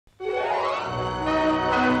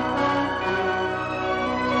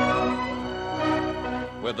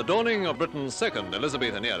With the dawning of Britain's second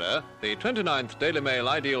Elizabethan era, the 29th Daily Mail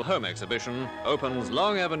Ideal Home Exhibition opens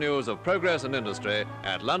long avenues of progress and industry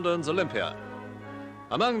at London's Olympia.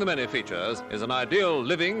 Among the many features is an ideal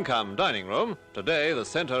living-cum-dining room, today the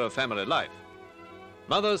centre of family life.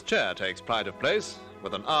 Mother's chair takes pride of place,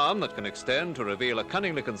 with an arm that can extend to reveal a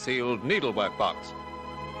cunningly concealed needlework box.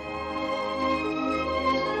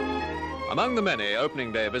 Among the many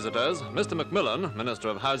opening day visitors, Mr. Macmillan, Minister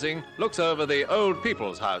of Housing, looks over the Old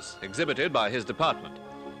People's House exhibited by his department.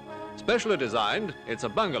 Specially designed, it's a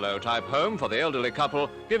bungalow-type home for the elderly couple,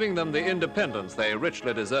 giving them the independence they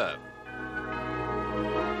richly deserve.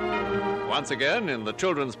 Once again, in the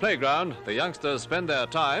children's playground, the youngsters spend their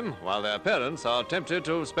time while their parents are tempted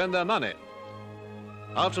to spend their money.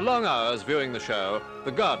 After long hours viewing the show,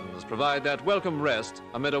 the gardens provide that welcome rest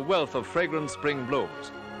amid a wealth of fragrant spring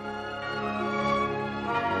blooms.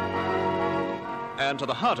 And to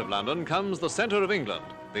the heart of London comes the centre of England,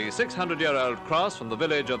 the 600-year-old cross from the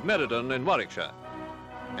village of Meridan in Warwickshire.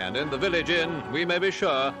 And in the village inn, we may be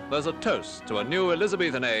sure there's a toast to a new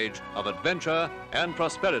Elizabethan age of adventure and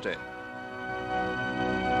prosperity.